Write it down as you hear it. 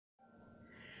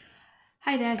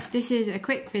Hi there, so this is a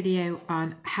quick video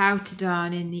on how to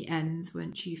darn in the ends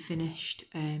once you've finished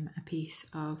a piece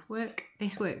of work.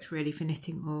 This works really for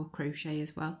knitting or crochet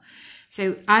as well.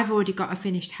 So I've already got a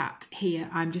finished hat here.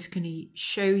 I'm just going to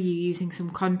show you using some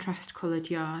contrast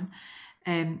coloured yarn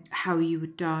how you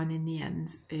would darn in the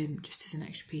ends just as an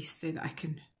extra piece so that I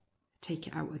can take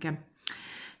it out again.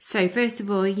 So first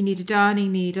of all, you need a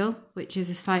darning needle, which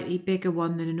is a slightly bigger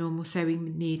one than a normal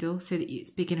sewing needle, so that it's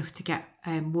big enough to get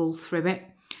wool through it.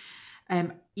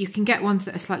 You can get ones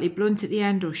that are slightly blunt at the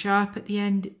end or sharp at the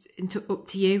end. It's up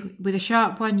to you. With a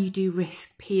sharp one, you do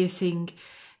risk piercing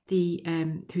the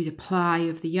through the ply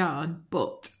of the yarn,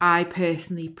 but I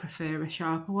personally prefer a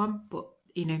sharper one, but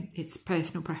you know, it's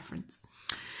personal preference.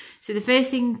 So the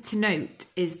first thing to note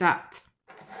is that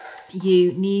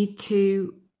you need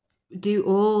to do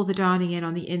all the darning in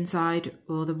on the inside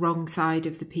or the wrong side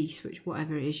of the piece, which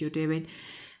whatever it is you're doing,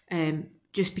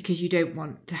 just because you don't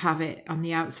want to have it on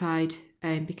the outside,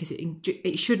 because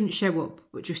it shouldn't show up,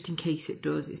 but just in case it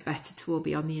does, it's better to all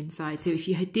be on the inside. So if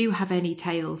you do have any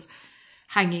tails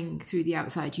hanging through the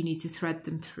outside, you need to thread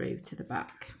them through to the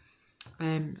back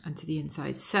and to the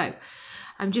inside. So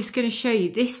I'm just going to show you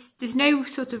this. There's no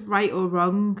sort of right or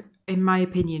wrong, in my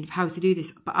opinion, of how to do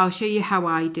this, but I'll show you how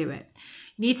I do it.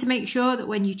 You need to make sure that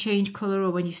when you change colour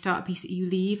or when you start a piece that you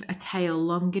leave a tail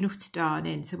long enough to darn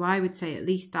in. So I would say at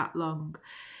least that long.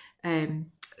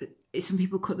 Some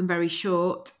people cut them very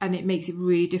short and it makes it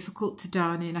really difficult to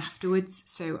darn in afterwards.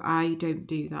 So I don't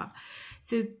do that.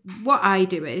 So what I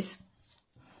do is,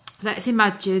 let's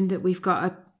imagine that we've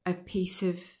got a piece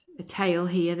of a tail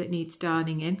here that needs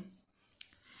darning in.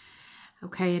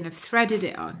 Okay, and I've threaded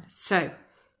it on. So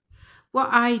what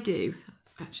I do,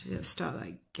 actually, let's start that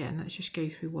again. Let's just go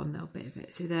through one little bit of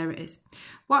it. So there it is.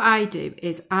 What I do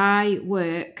is I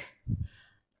work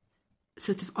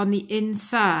sort of on the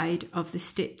inside of the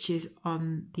stitches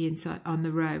on the inside, on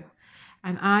the row.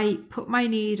 And I put my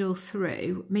needle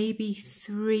through maybe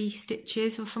 3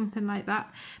 stitches or something like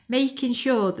that, making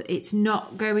sure that it's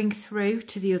not going through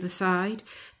to the other side,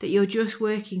 that you're just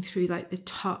working through like the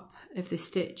top of the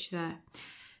stitch there.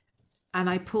 And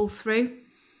I pull through.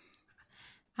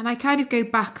 And I kind of go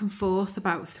back and forth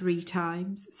about 3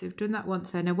 times. So I've done that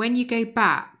once then. And when you go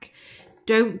back,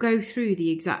 don't go through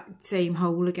the exact same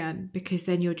hole again, because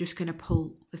then you're just going to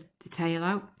pull the tail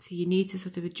out. So you need to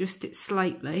sort of adjust it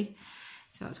slightly.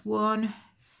 So that's 1,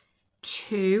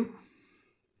 2.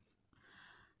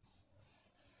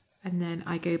 And then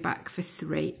I go back for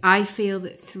 3. I feel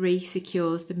that 3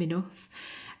 secures them enough.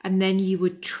 And then you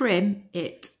would trim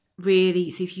it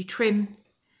really. So if you trim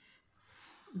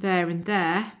there and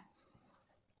there,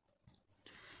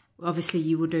 obviously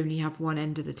you would only have one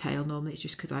end of the tail normally, it's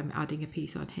just because I'm adding a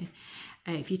piece on here.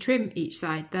 If you trim each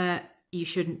side there, you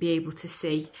shouldn't be able to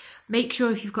see. Make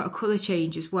sure if you've got a colour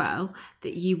change as well,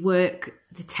 that you work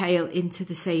the tail into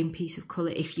the same piece of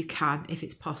colour if you can, if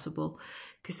it's possible,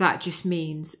 because that just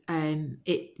means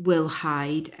it will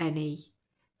hide any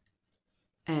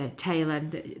tail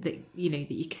end that you know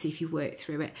that you can see if you work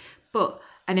through it. But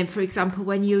and then, for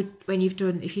example, if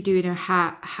you're doing a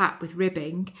hat with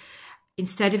ribbing,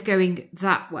 instead of going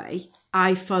that way,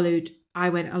 I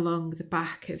went along the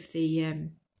back of the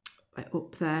like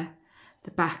up there,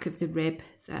 the back of the rib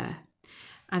there,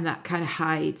 and that kind of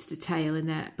hides the tail in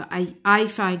there. But I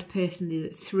find personally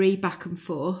that 3 back and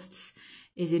forths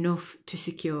is enough to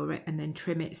secure it, and then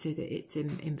trim it so that it's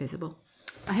invisible.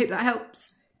 I hope that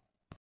helps.